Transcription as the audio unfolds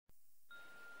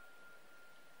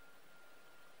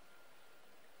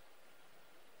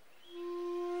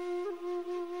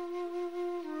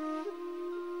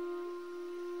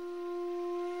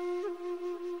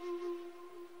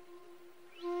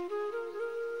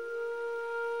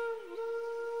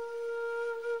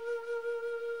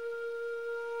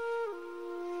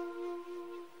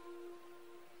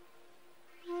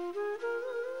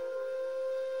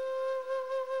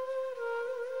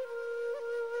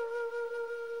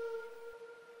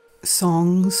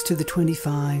Songs to the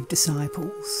 25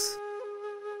 Disciples.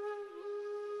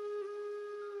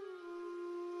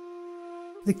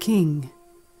 The king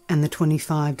and the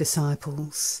 25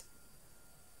 disciples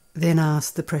then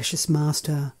asked the precious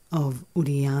master of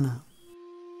Udayana,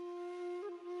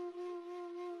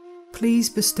 "Please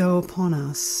bestow upon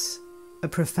us a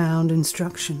profound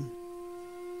instruction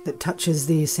that touches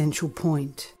the essential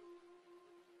point,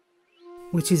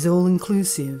 which is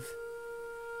all-inclusive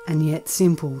and yet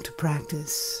simple to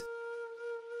practice."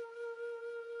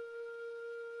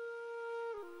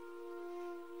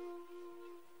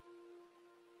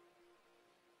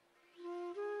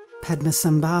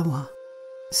 Padmasambhava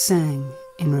sang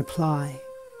in reply,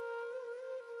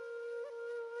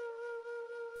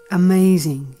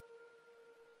 "Amazing!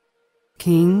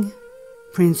 King,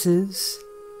 princes,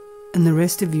 and the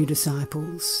rest of you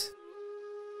disciples,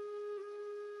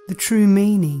 the true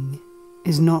meaning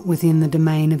is not within the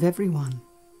domain of everyone.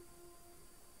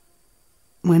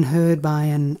 When heard by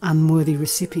an unworthy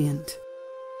recipient,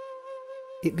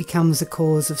 it becomes a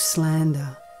cause of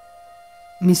slander,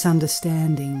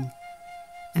 misunderstanding,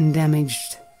 and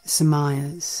damaged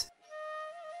samayas.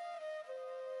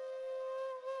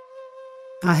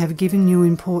 I have given you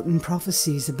important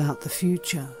prophecies about the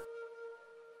future,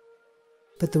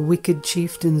 but the wicked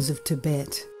chieftains of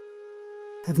Tibet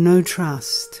have no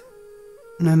trust,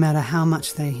 no matter how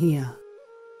much they hear.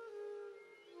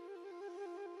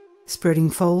 Spreading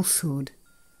falsehood,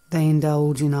 they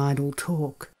indulge in idle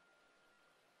talk.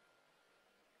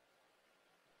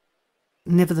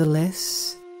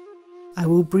 Nevertheless, I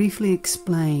will briefly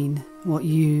explain what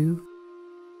you,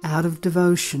 out of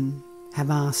devotion, have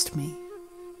asked me.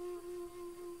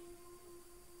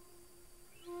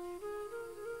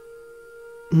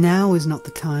 Now is not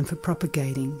the time for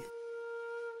propagating,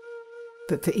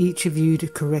 but for each of you to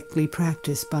correctly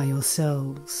practice by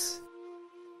yourselves.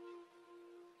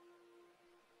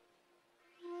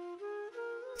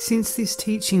 Since this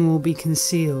teaching will be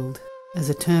concealed as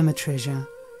a terma treasure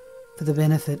for the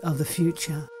benefit of the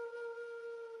future,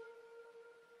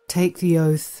 take the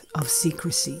oath of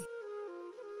secrecy.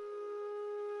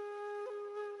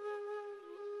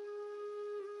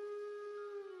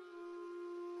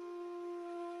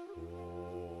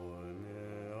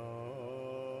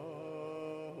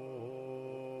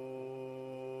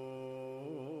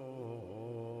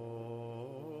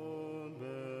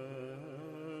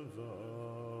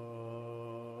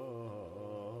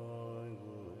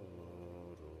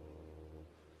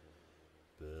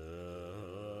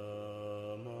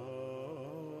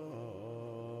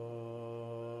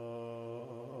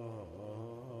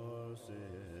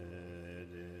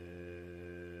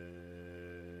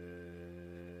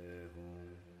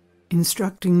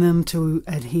 Instructing them to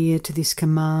adhere to this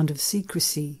command of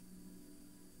secrecy,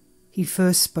 he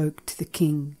first spoke to the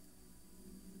king.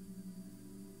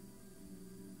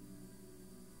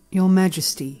 "Your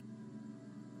Majesty,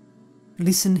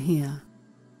 listen here.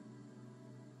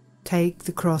 Take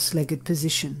the cross-legged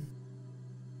position.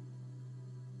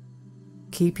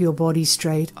 Keep your body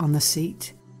straight on the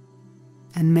seat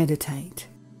and meditate.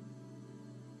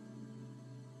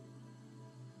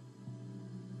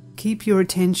 Keep your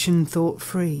attention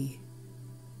thought-free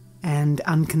and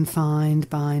unconfined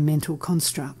by mental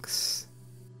constructs.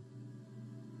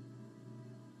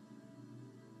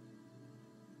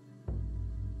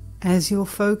 As your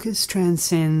focus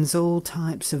transcends all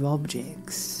types of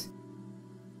objects,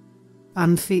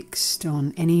 unfixed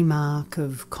on any mark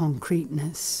of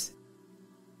concreteness,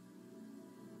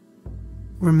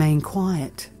 remain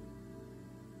quiet,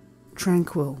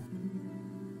 tranquil,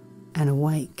 and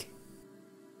awake.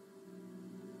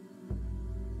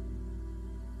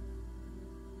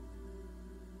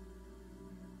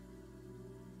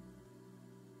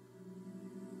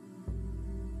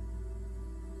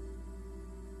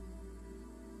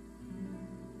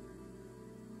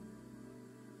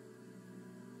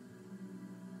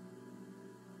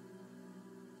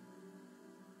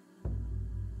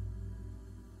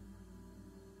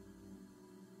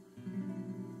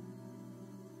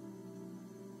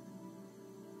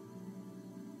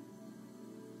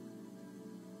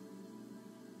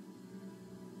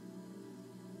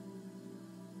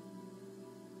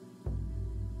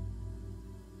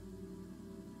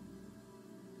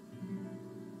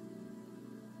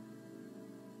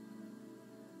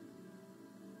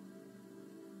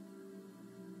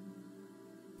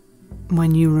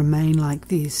 When you remain like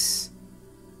this,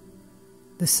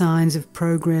 the signs of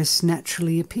progress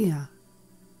naturally appear,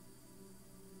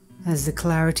 as the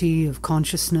clarity of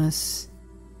consciousness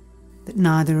that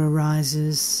neither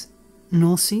arises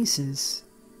nor ceases,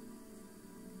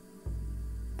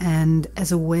 and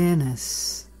as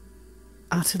awareness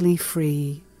utterly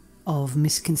free of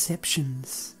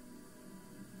misconceptions.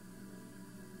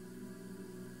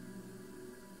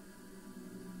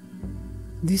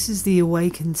 This is the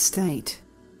awakened state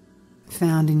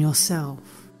found in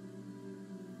yourself,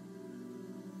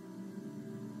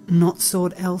 not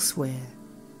sought elsewhere,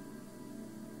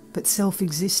 but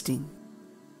self-existing.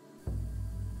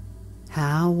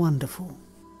 How wonderful!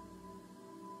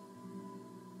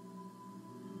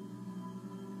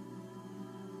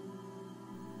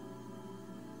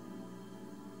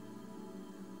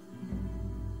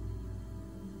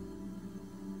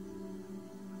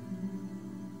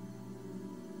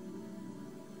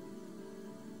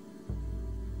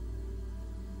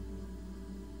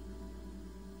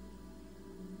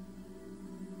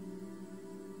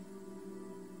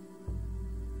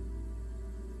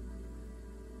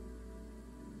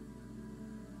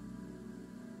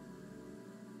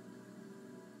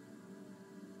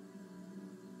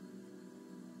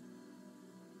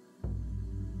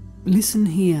 Listen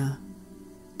here,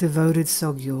 devoted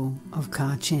Sogyo of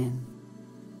Ka-Chen.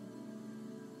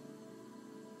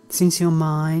 Since your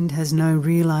mind has no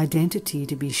real identity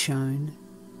to be shown,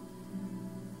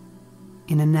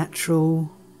 in a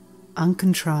natural,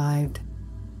 uncontrived,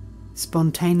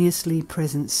 spontaneously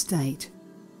present state,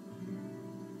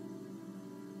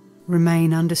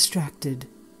 remain undistracted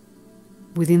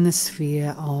within the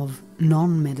sphere of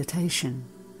non-meditation.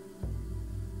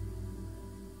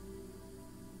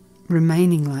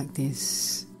 Remaining like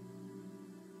this,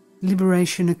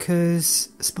 liberation occurs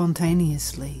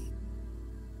spontaneously.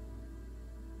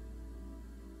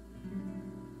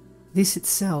 This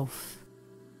itself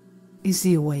is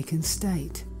the awakened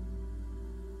state.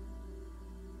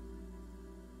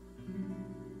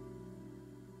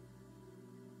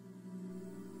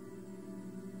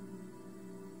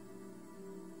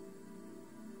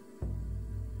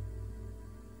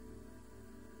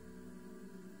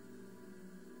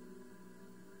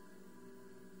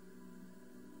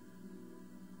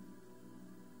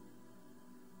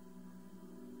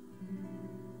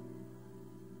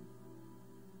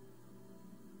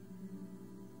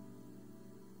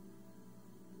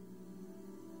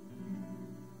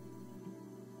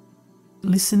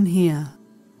 Listen here,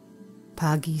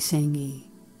 Pagi Sengi,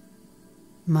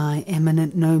 my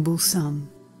eminent noble son.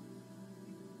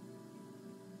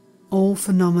 All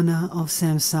phenomena of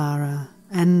samsara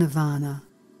and nirvana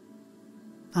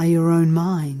are your own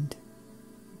mind,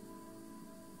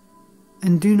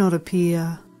 and do not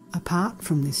appear apart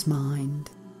from this mind,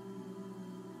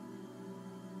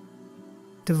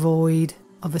 devoid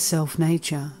of a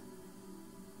self-nature,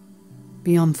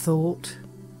 beyond thought,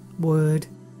 word,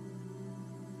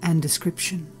 and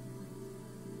description.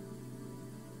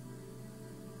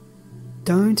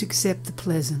 Don't accept the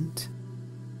pleasant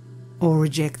or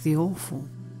reject the awful.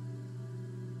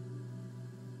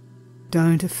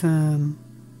 Don't affirm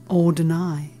or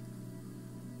deny.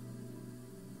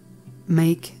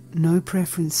 Make no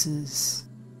preferences,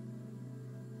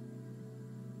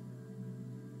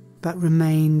 but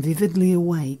remain vividly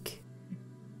awake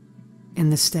in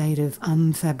the state of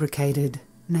unfabricated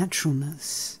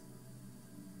naturalness.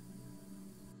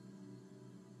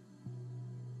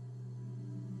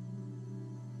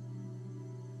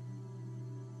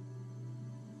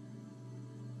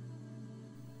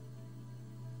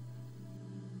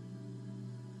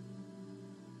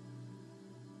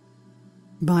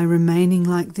 By remaining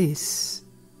like this,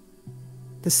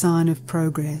 the sign of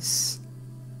progress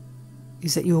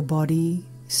is that your body,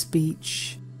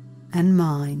 speech, and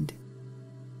mind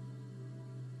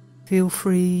feel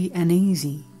free and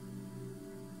easy,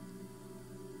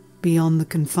 beyond the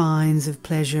confines of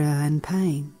pleasure and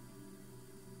pain.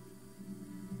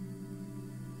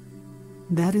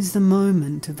 That is the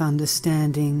moment of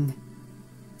understanding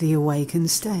the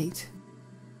awakened state.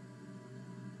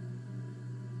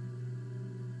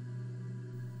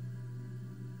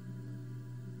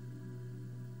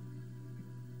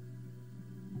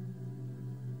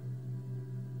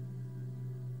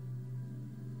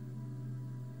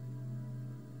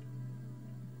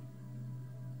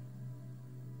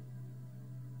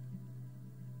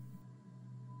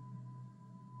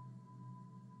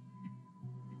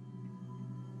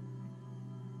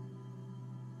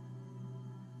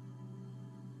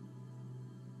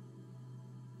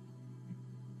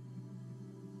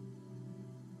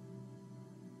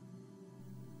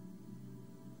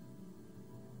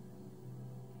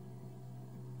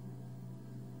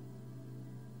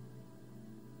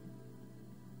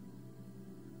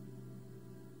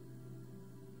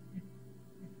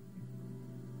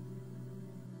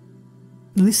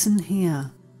 Listen here,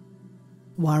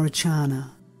 Vajrayana,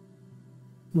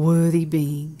 worthy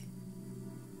being,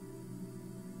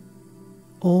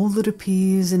 All that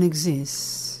appears and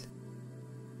exists,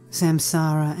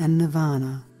 samsara and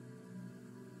nirvana,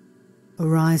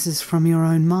 arises from your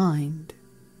own mind,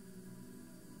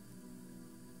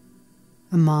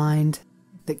 a mind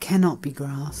that cannot be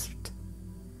grasped,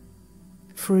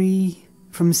 free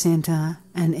from centre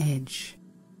and edge,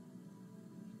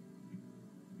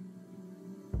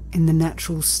 in the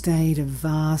natural state of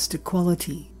vast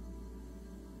equality,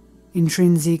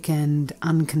 intrinsic and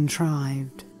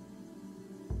uncontrived.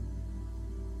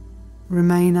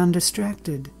 Remain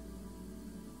undistracted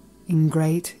in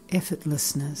great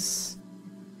effortlessness.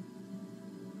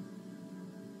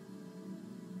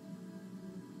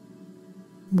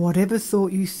 Whatever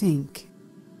thought you think,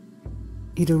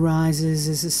 it arises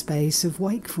as a space of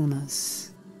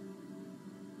wakefulness.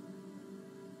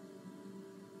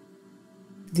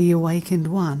 The awakened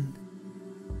one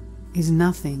is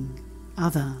nothing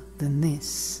other than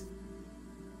this.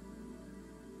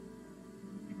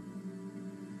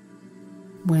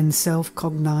 When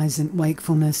self-cognizant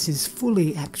wakefulness is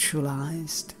fully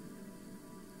actualized,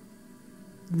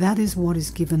 that is what is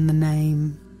given the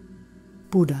name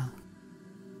Buddha.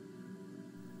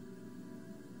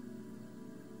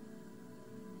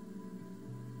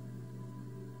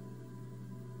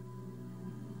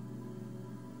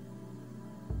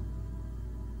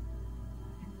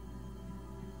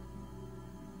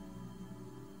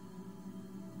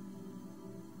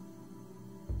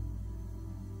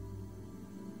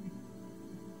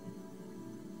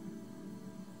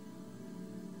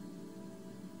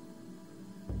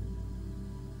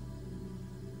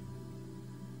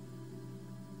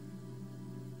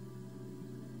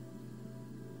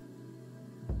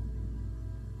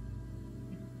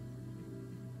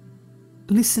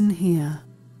 Listen here,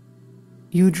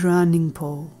 Yudra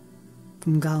Ningpo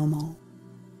from Galmo.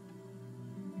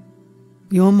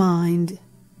 Your mind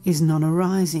is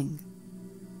non-arising.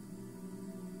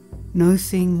 No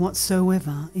thing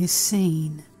whatsoever is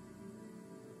seen.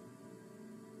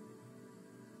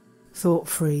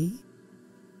 Thought-free,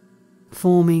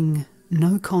 forming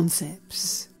no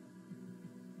concepts.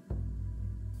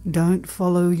 Don't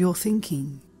follow your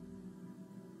thinking.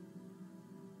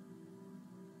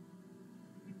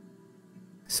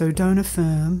 So don't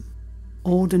affirm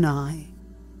or deny,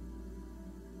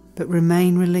 but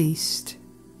remain released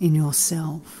in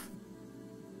yourself.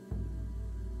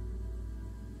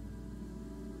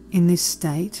 In this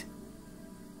state,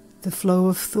 the flow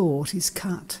of thought is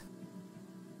cut,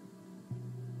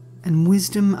 and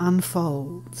wisdom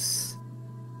unfolds,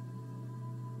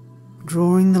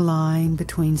 drawing the line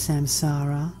between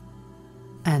samsara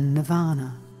and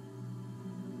nirvana.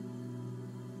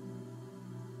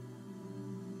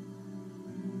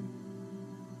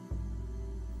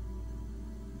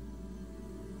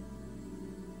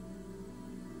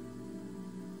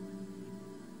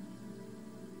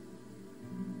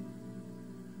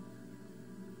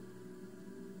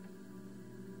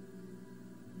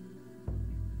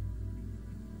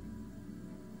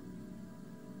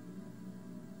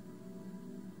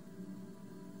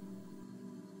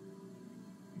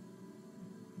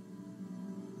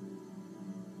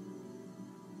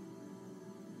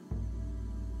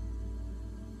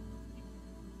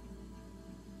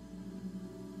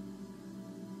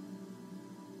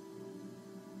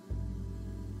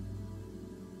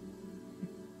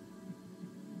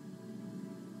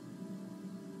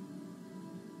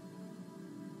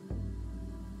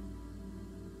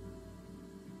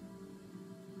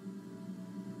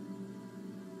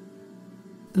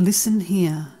 Listen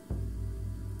here,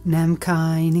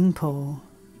 Namkai Ningpo,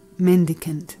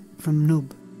 mendicant from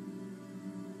Nub.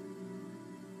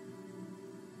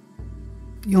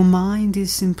 Your mind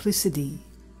is simplicity,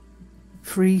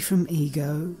 free from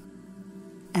ego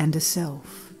and a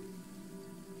self.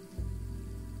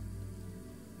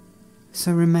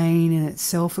 So remain in its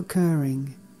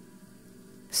self-occurring,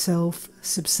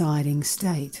 self-subsiding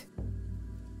state,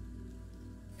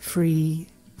 free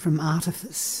from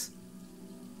artifice.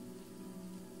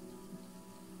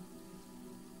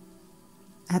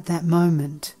 At that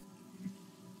moment,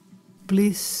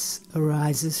 bliss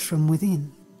arises from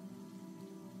within.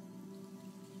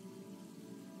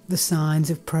 The signs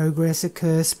of progress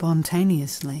occur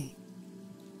spontaneously.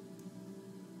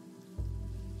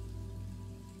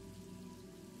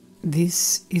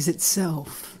 This is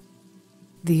itself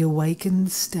the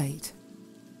awakened state.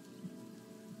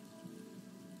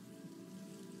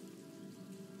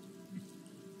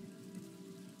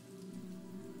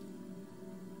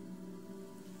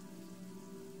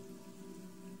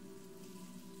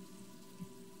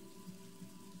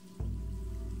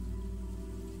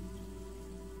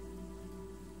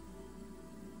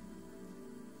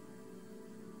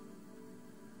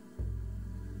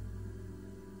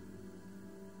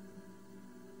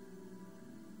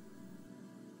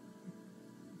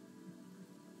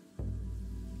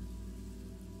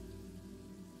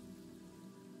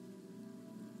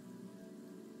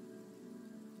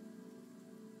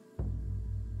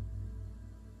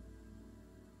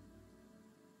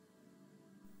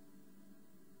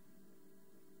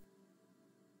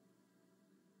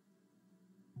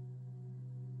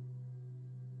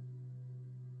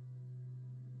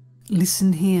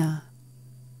 Listen here,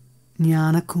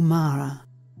 Jnana Kumara.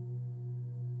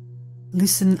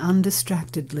 Listen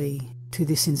undistractedly to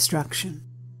this instruction.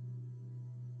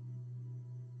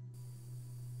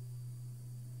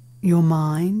 Your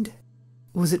mind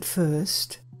was at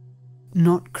first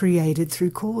not created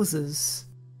through causes,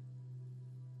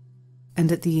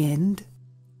 and at the end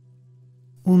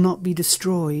will not be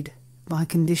destroyed by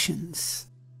conditions.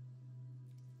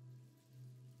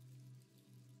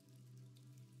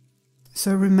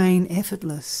 So remain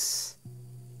effortless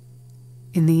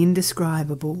in the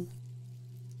indescribable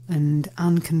and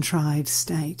uncontrived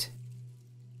state.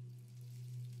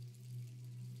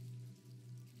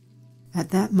 At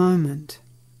that moment,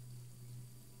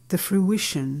 the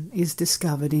fruition is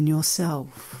discovered in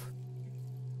yourself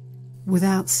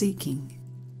without seeking.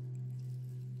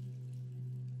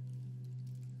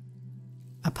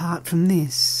 Apart from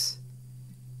this,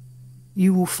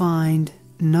 you will find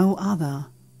no other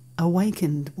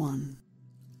awakened one.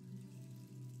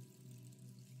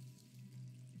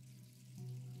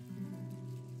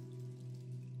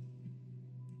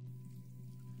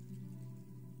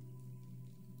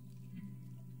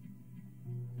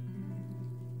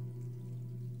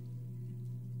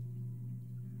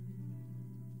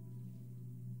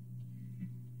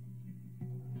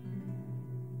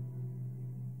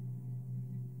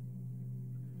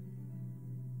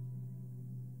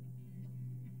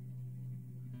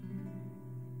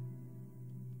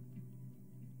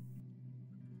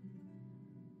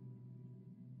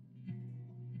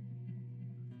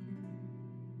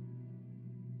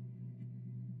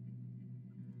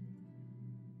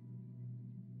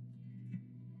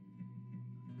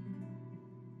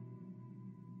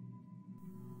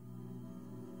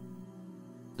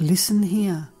 Listen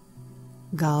here,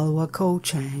 Galwa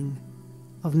Kochang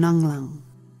of Nanglang.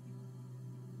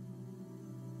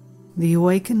 The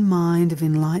awakened mind of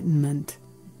enlightenment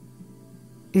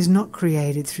is not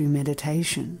created through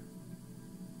meditation.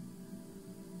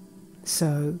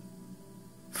 So,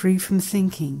 free from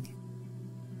thinking,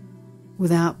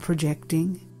 without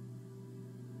projecting,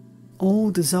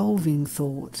 all dissolving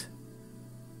thought,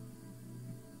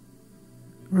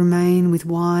 remain with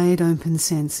wide open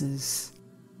senses,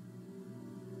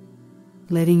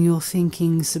 letting your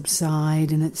thinking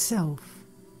subside in itself.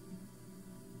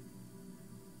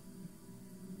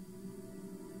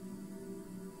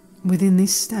 Within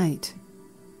this state,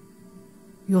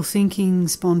 your thinking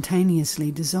spontaneously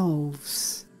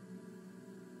dissolves,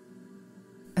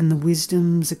 and the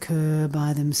wisdoms occur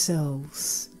by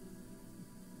themselves,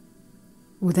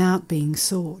 without being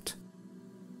sought.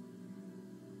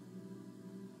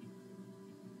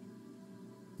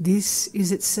 This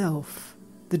is itself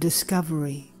the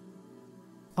discovery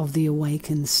of the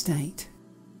awakened state.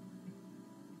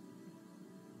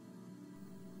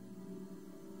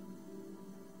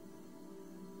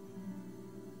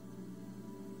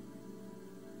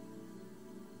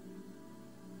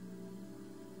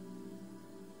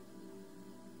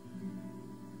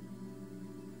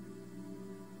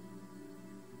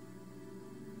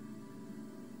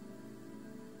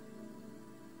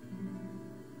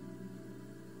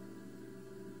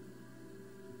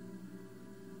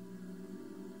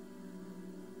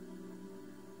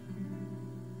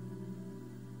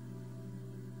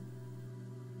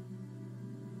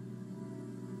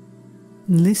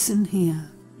 Listen here,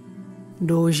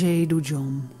 Dorje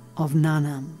Dujom of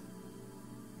Nanam.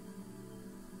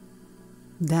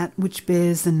 That which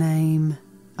bears the name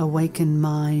awakened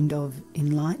mind of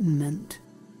enlightenment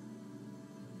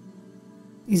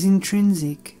is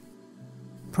intrinsic,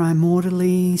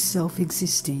 primordially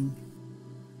self-existing,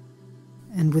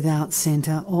 and without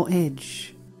centre or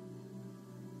edge.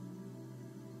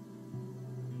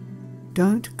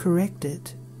 Don't correct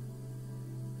it,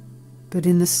 but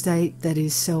in the state that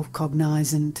is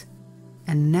self-cognizant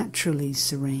and naturally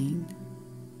serene.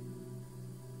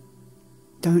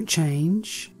 Don't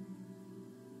change,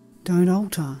 don't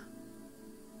alter,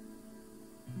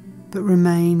 but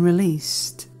remain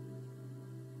released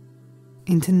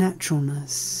into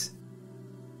naturalness.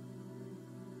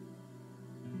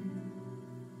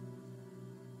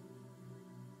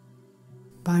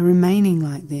 By remaining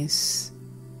like this,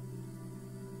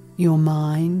 your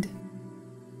mind,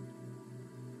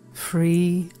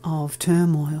 free of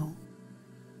turmoil,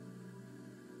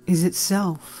 is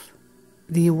itself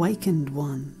the awakened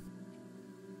one.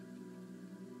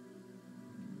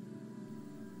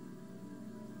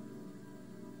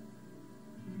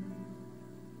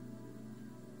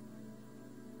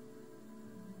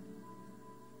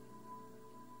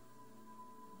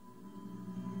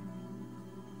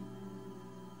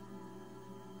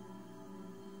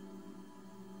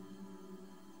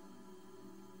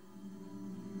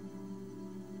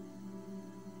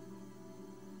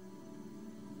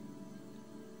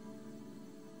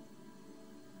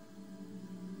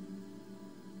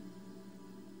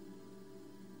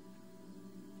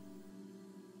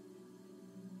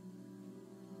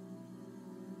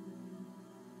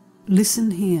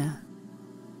 Listen here,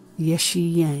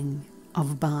 Yeshi Yang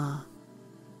of Ba,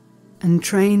 and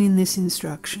train in this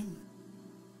instruction.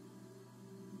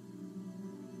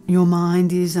 Your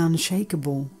mind is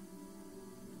unshakable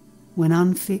when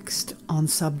unfixed on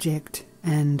subject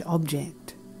and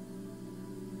object,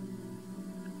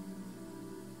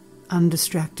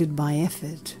 undistracted by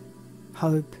effort,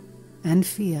 hope and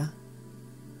fear,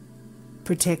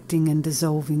 protecting and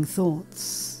dissolving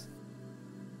thoughts.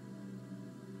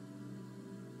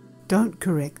 Don't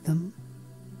correct them,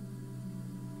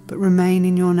 but remain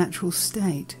in your natural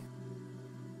state.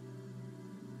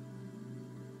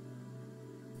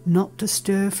 Not to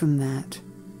stir from that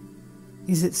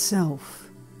is itself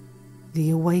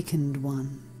the awakened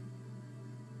one.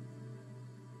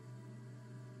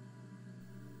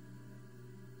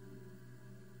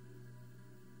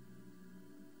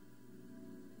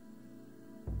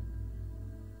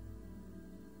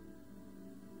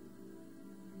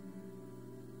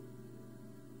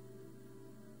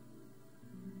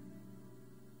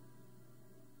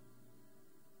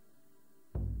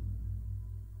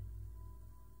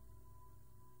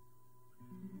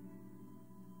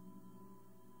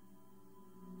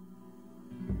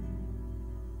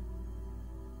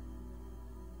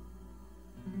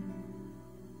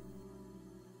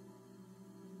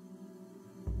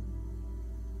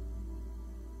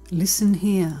 Listen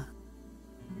here,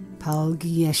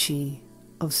 Palgyeshi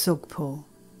of Sogpo.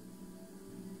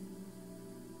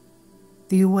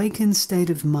 The awakened state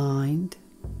of mind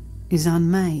is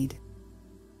unmade,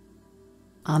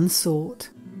 unsought,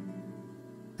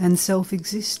 and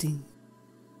self-existing,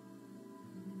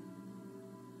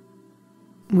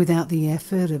 without the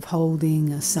effort of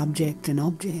holding a subject and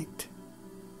object.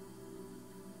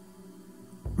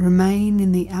 Remain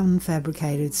in the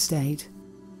unfabricated state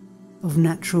of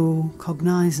natural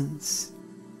cognizance.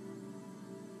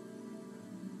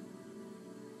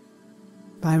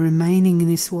 By remaining in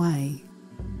this way,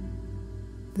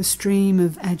 the stream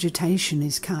of agitation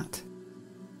is cut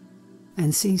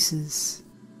and ceases.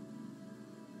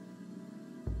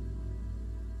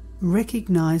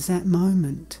 Recognize that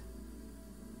moment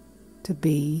to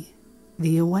be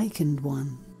the awakened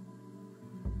one.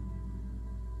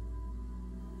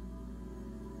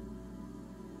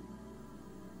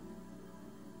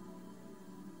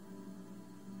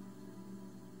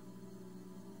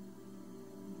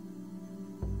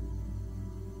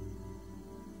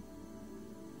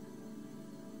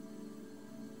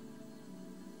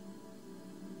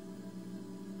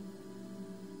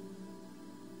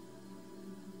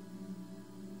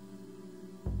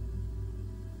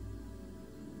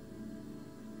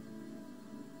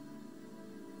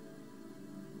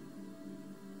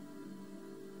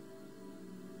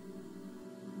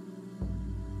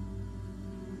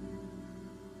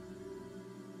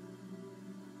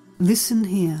 Listen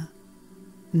here,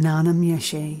 Nanam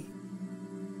Yeshe,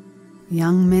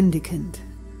 young mendicant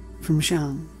from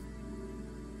Shang.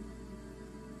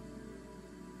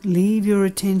 Leave your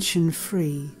attention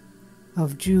free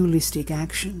of dualistic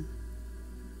action.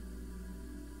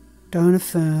 Don't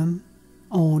affirm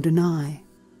or deny,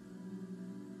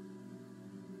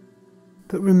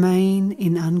 but remain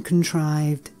in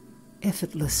uncontrived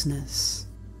effortlessness.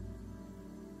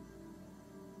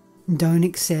 Don't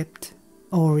accept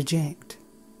or reject.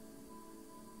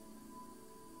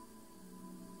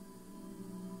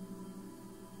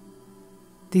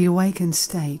 The awakened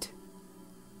state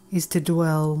is to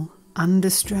dwell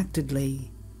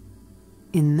undistractedly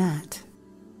in that.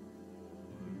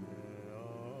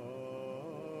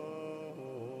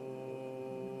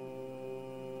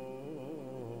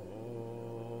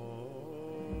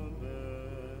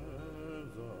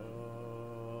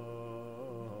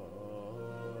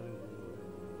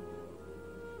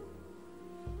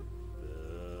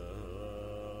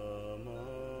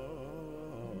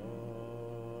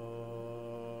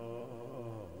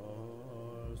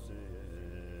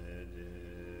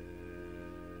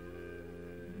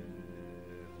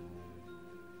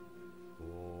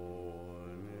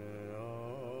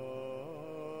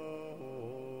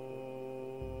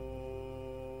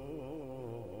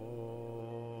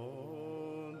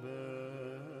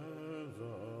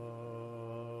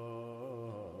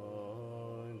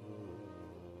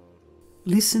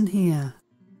 Listen here,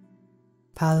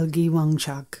 Palgi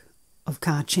Wangchuk of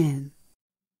Ka-Chen.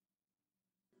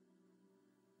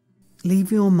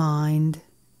 Leave your mind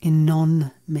in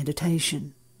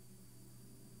non-meditation.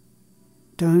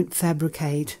 Don't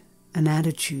fabricate an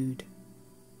attitude,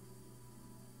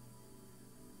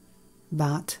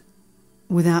 but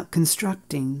without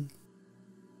constructing,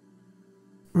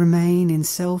 remain in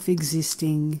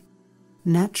self-existing,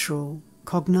 natural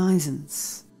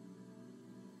cognizance.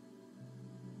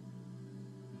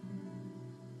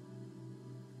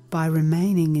 by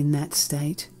remaining in that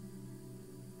state,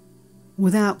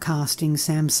 without casting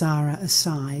samsara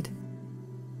aside,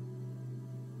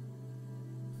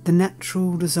 the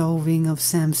natural dissolving of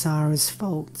samsara's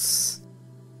faults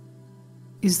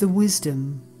is the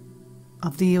wisdom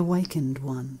of the awakened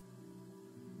one.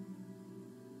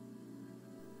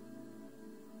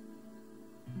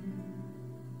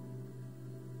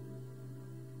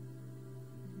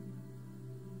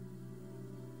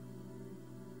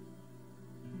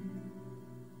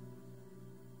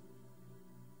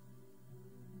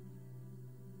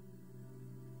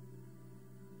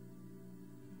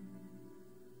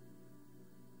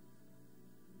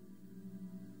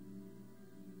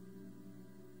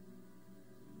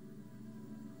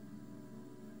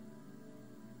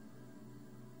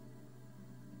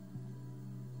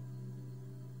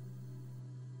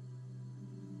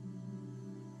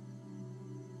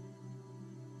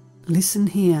 Listen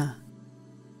here,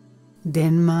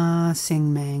 Denma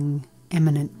Sengmang,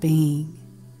 eminent being.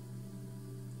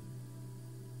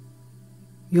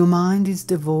 Your mind is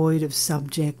devoid of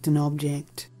subject and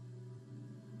object,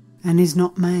 and is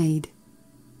not made.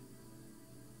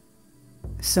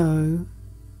 So,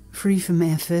 free from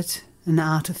effort and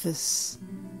artifice,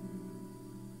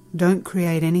 don't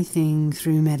create anything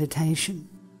through meditation,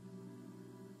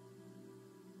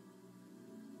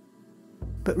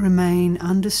 but remain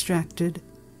undistracted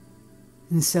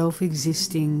and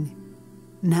self-existing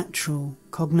natural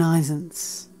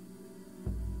cognizance.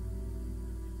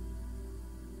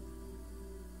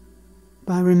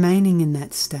 By remaining in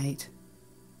that state,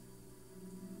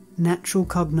 natural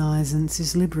cognizance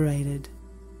is liberated.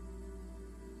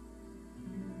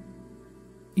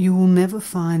 You will never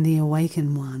find the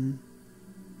awakened one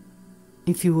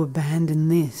if you abandon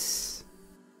this.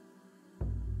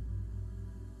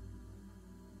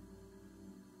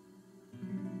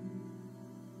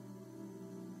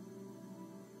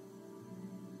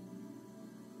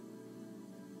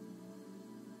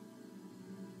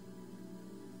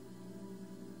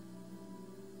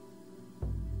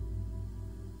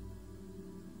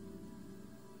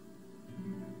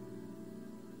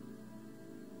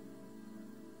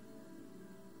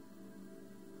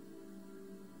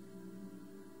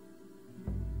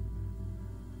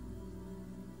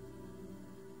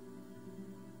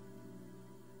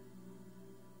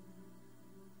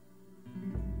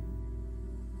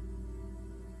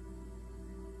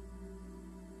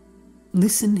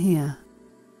 Listen here,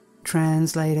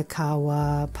 translator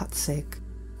Kawa Patsek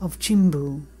of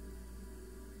Chimbu.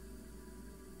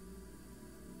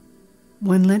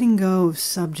 When letting go of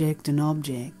subject and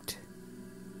object,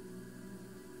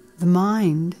 the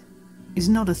mind is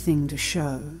not a thing to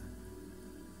show.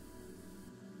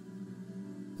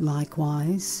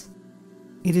 Likewise,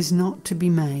 it is not to be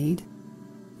made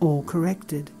or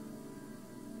corrected.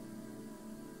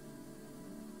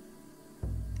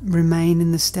 Remain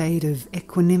in the state of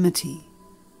equanimity,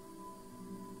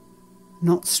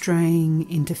 not straying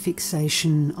into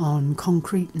fixation on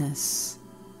concreteness.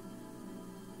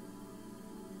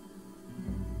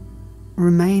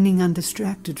 Remaining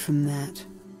undistracted from that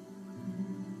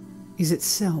is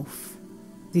itself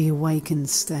the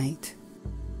awakened state.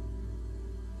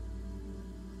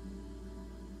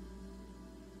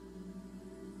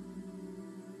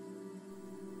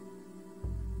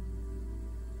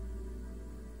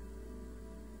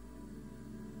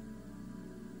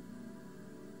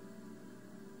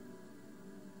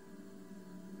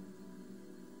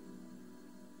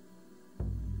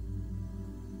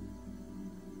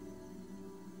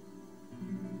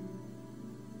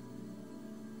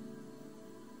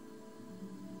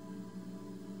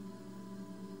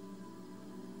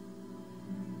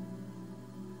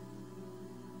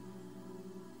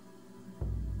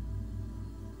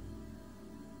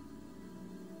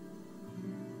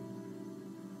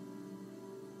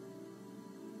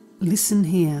 Listen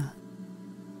here,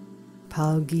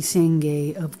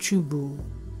 Palgisenge of Chubu.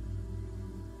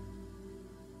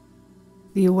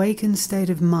 The awakened state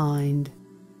of mind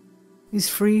is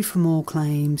free from all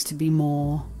claims to be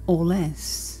more or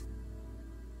less.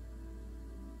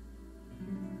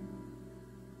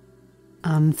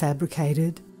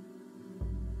 Unfabricated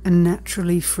and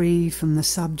naturally free from the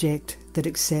subject that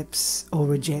accepts or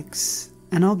rejects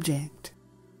an object.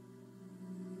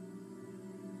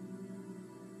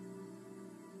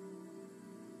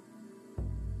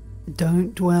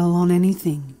 Don't dwell on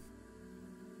anything.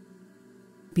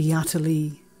 Be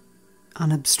utterly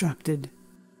unobstructed.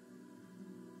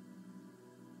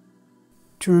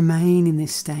 To remain in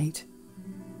this state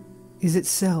is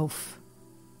itself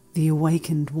the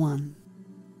awakened one.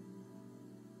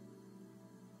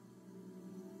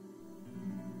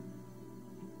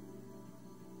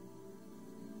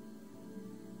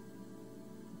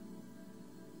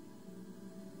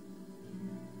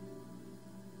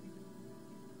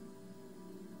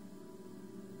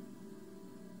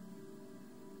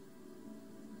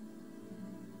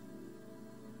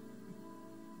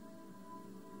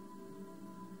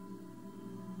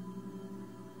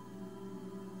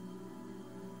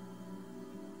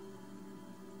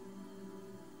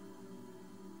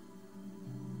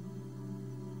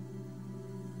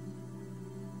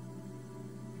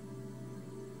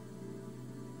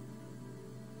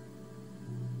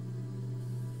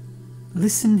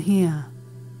 Listen here,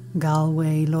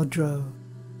 Galway Lodro,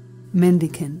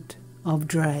 mendicant of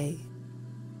Dre.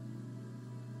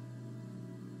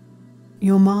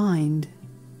 Your mind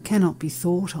cannot be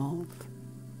thought of,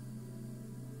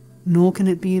 nor can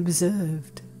it be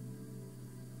observed.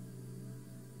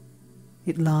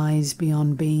 It lies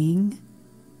beyond being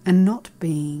and not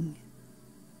being,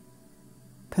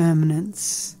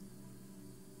 permanence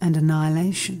and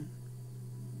annihilation.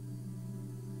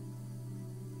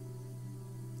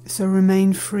 So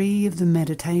remain free of the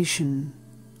meditation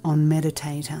on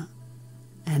meditator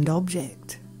and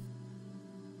object.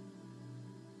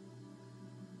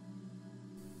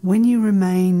 When you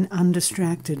remain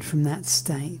undistracted from that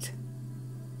state,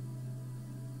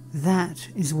 that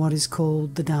is what is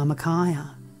called the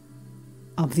Dharmakaya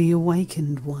of the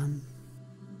awakened one.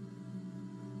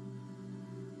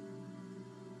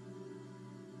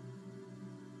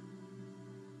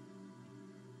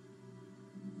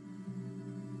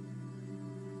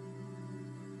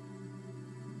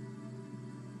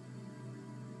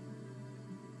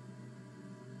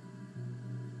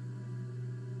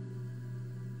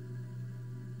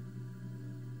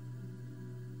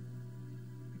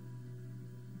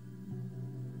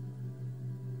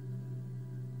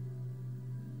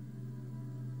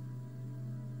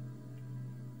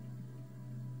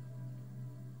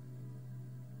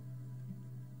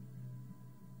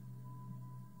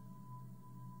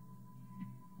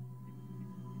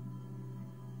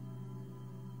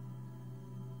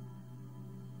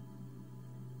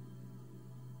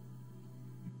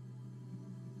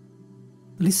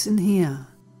 Listen here,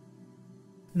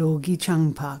 Logi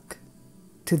Changpak,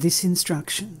 to this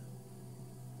instruction.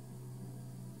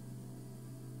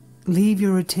 Leave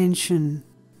your attention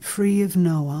free of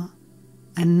knower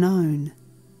and known.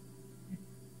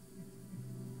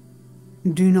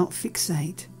 Do not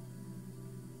fixate,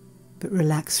 but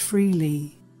relax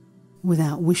freely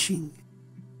without wishing.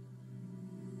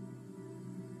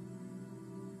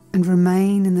 And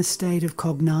remain in the state of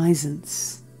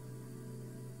cognizance,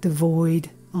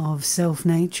 devoid of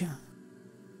self-nature.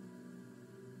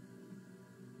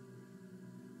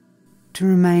 To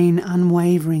remain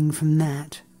unwavering from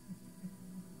that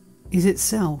is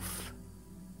itself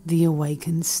the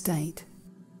awakened state.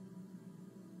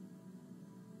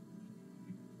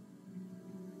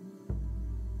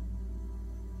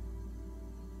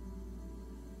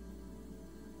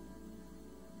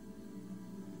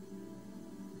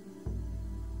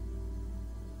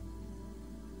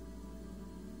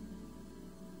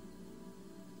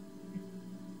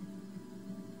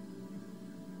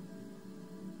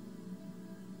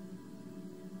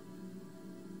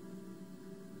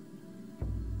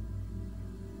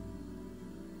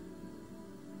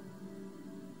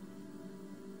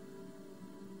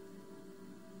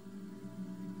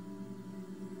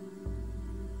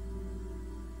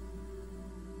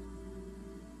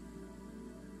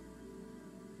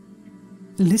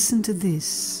 Listen to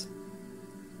this,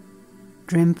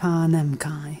 Drempa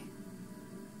Namkai.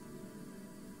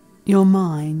 Your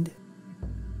mind,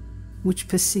 which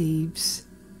perceives,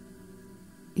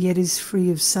 yet is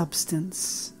free of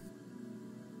substance,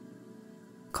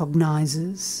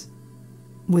 cognizes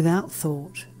without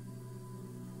thought,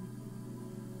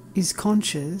 is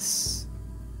conscious,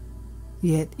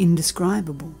 yet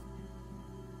indescribable,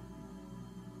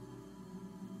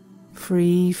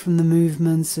 free from the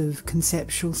movements of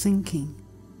conceptual thinking.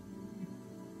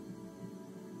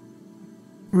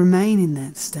 Remain in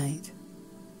that state,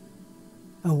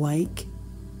 awake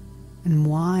and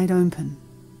wide open.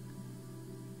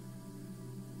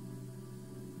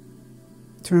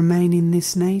 To remain in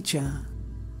this nature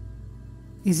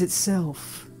is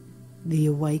itself the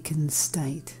awakened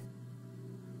state.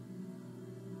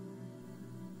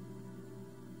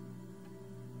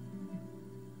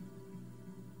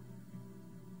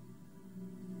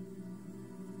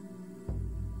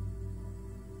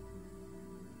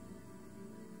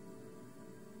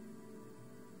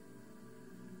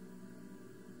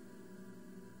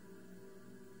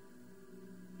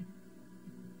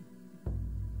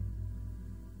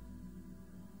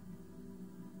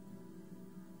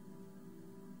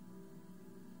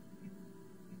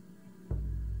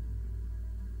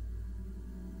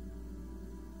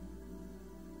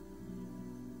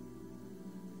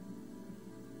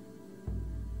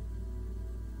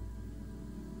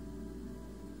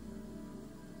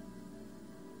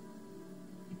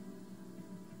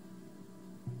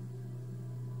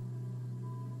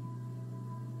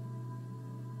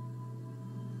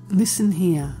 Listen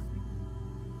here,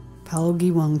 Palgi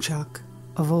Wangchuk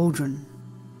of Aldrin.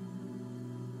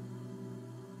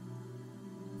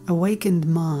 Awakened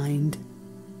mind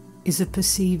is a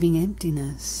perceiving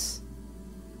emptiness,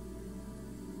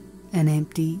 an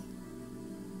empty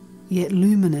yet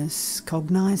luminous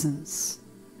cognizance.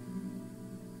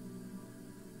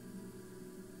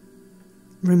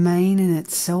 Remain in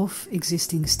its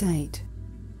self-existing state.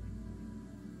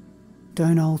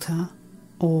 Don't alter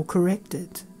or correct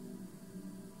it.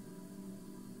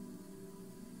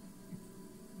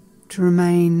 To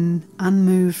remain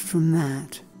unmoved from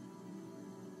that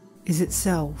is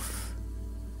itself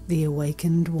the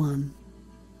awakened one.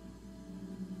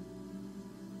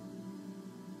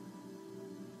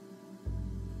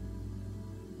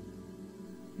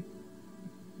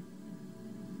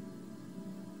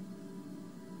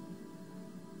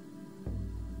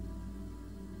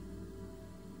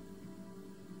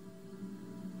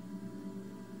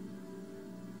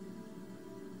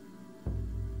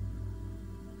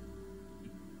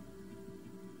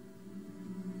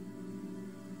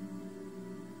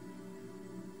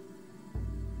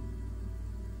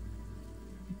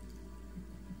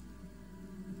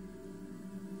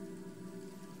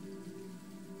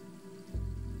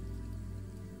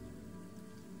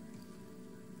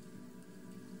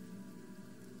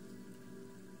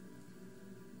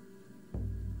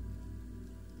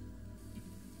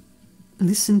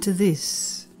 Listen to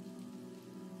this,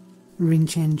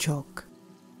 Rinpoche.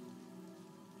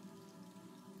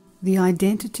 The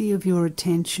identity of your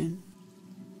attention,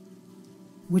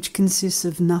 which consists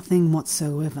of nothing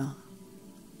whatsoever,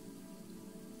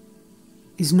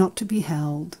 is not to be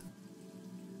held,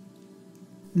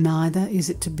 neither is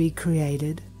it to be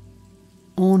created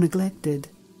or neglected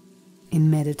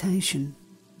in meditation.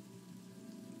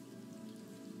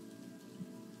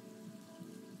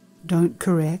 Don't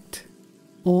correct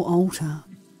or alter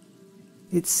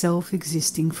its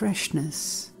self-existing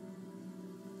freshness,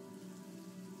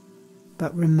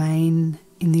 but remain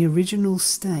in the original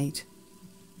state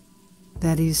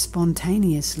that is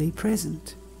spontaneously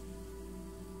present.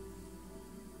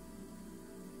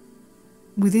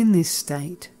 Within this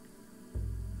state,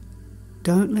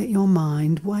 don't let your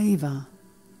mind waver,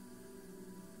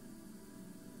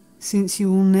 since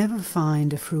you will never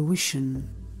find a fruition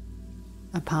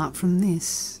apart from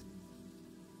this.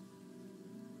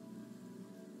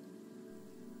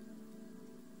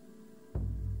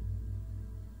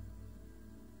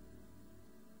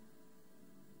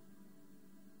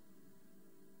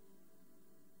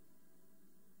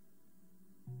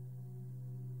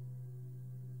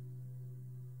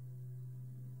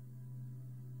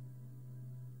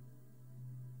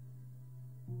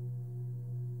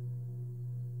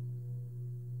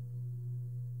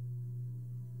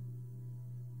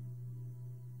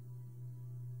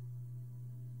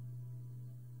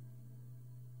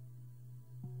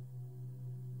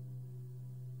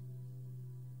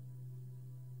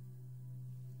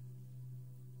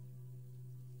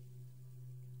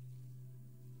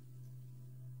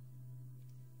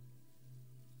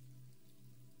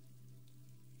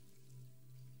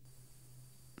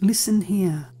 Listen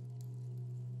here,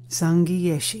 Sangi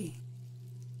Yeshi,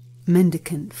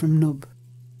 mendicant from Nub.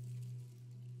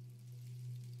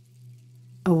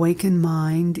 Awakened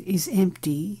mind is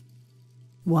empty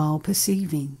while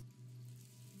perceiving,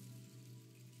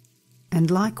 and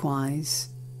likewise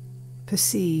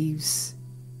perceives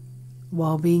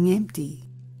while being empty.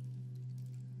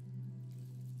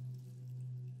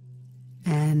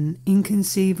 An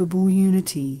inconceivable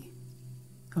unity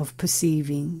of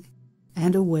perceiving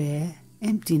and aware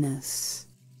emptiness.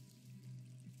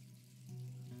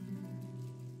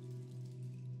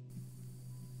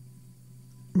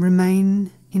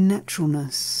 Remain in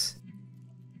naturalness,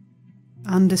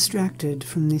 undistracted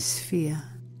from this sphere.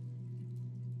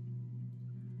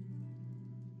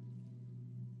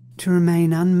 To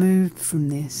remain unmoved from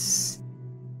this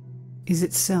is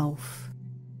itself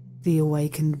the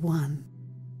awakened one.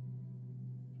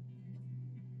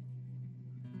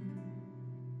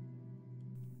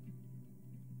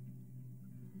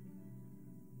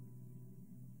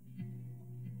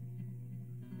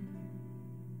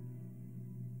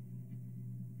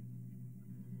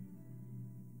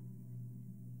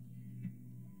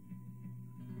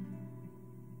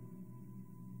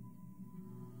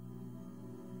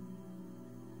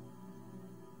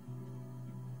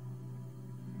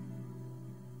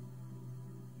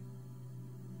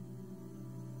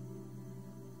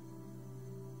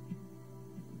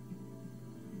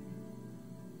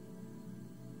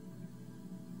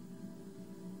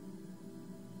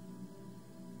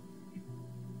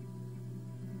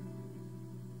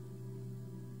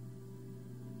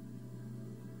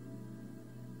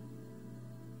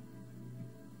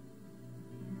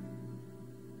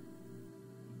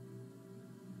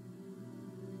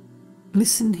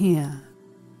 Listen here,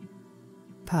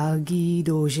 Pagi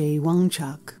Doje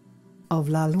Wangchak of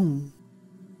Lalung.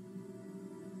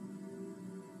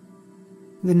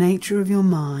 The nature of your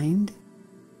mind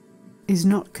is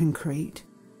not concrete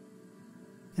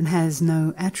and has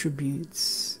no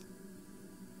attributes.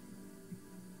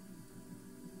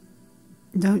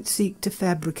 Don't seek to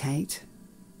fabricate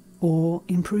or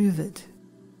improve it,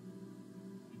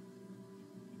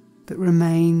 but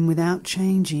remain without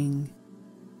changing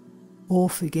or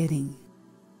forgetting.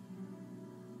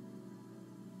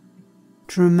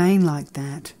 To remain like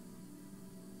that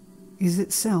is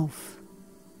itself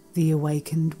the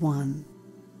awakened one.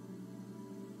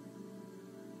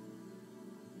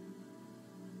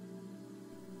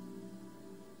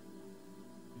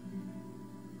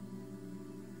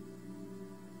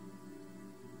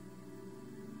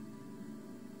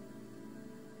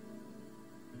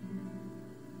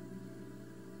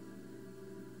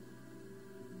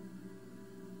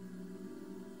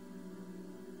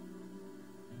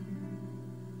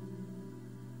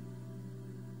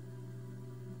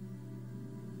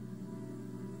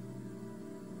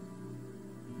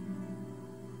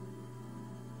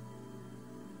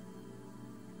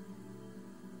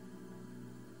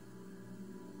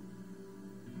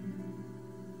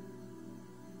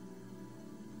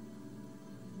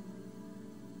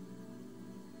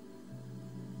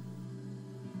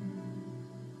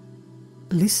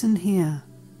 Listen here,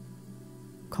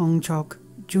 Kongchok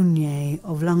Junye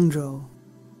of Langzhou.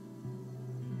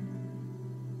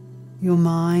 Your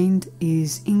mind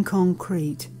is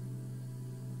inconcrete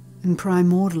and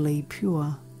primordially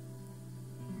pure,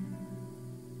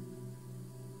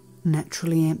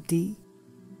 naturally empty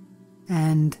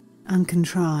and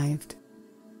uncontrived.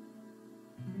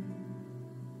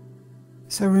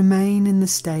 So remain in the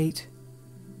state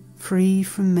free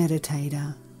from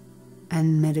meditator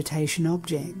and meditation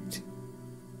object.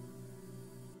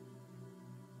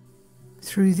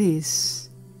 Through this,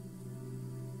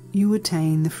 you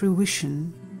attain the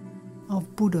fruition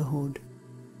of Buddhahood.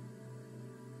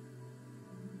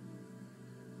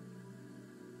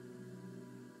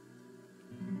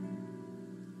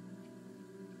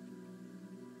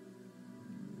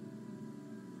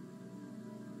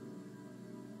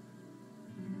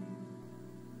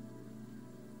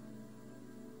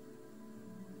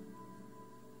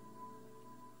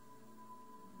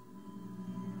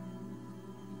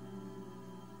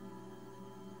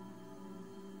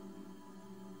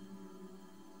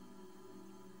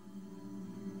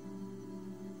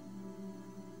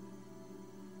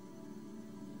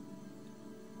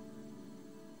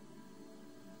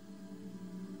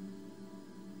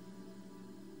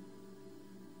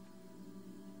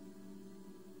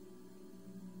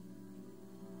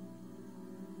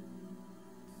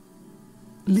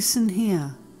 Listen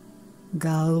here,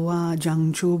 Galwa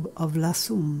Jangchub of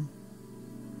Lasum.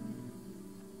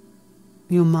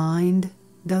 Your mind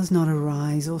does not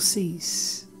arise or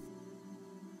cease,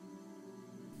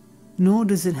 nor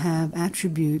does it have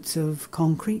attributes of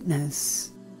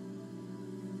concreteness.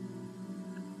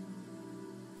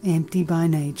 Empty by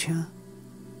nature,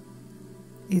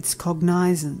 its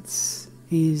cognizance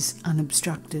is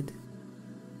unobstructed.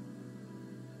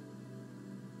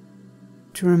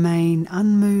 To remain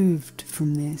unmoved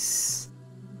from this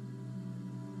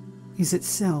is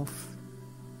itself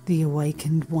the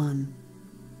awakened one.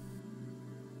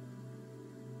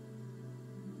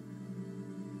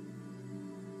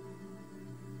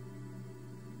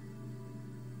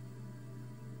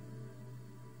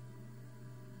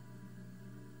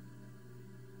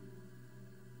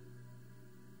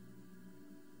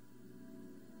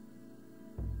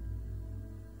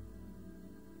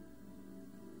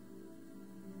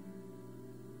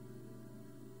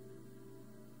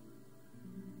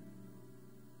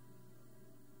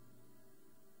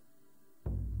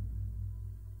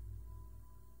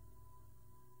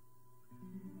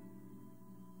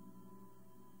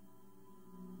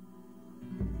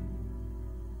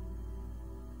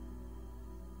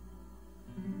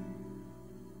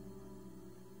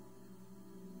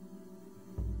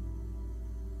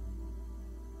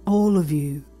 All of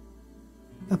you,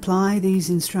 apply these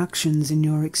instructions in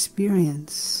your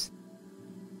experience.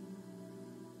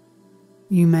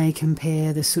 You may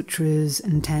compare the sutras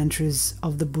and tantras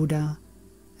of the Buddha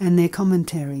and their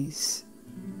commentaries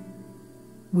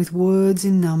with words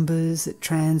in numbers that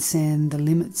transcend the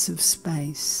limits of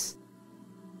space.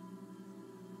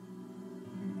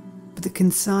 But the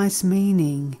concise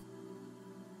meaning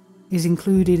is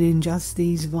included in just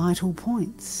these vital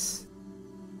points.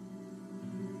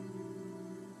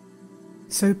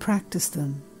 So practice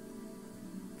them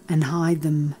and hide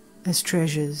them as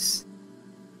treasures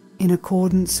in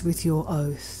accordance with your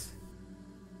oath.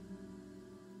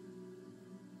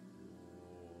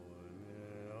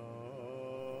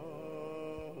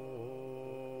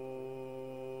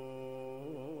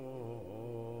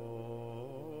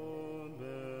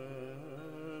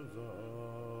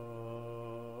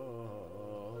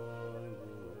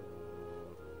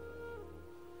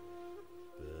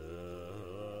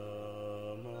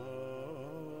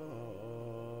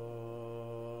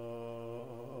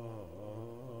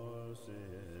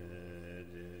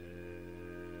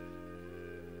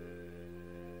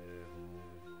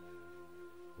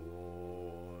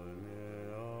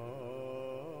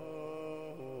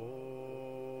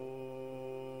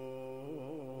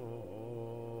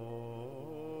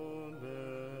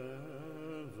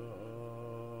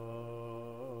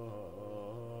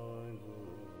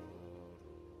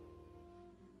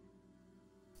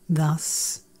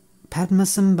 Thus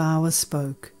Padmasambhava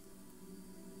spoke,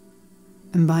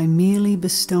 and by merely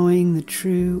bestowing the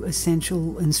true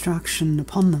essential instruction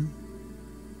upon them,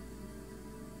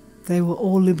 they were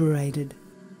all liberated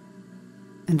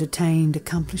and attained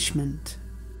accomplishment.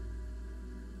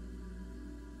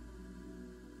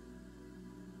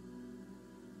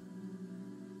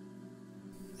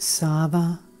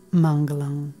 Sarva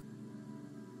Mangalam.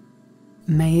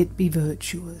 May it be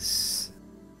virtuous.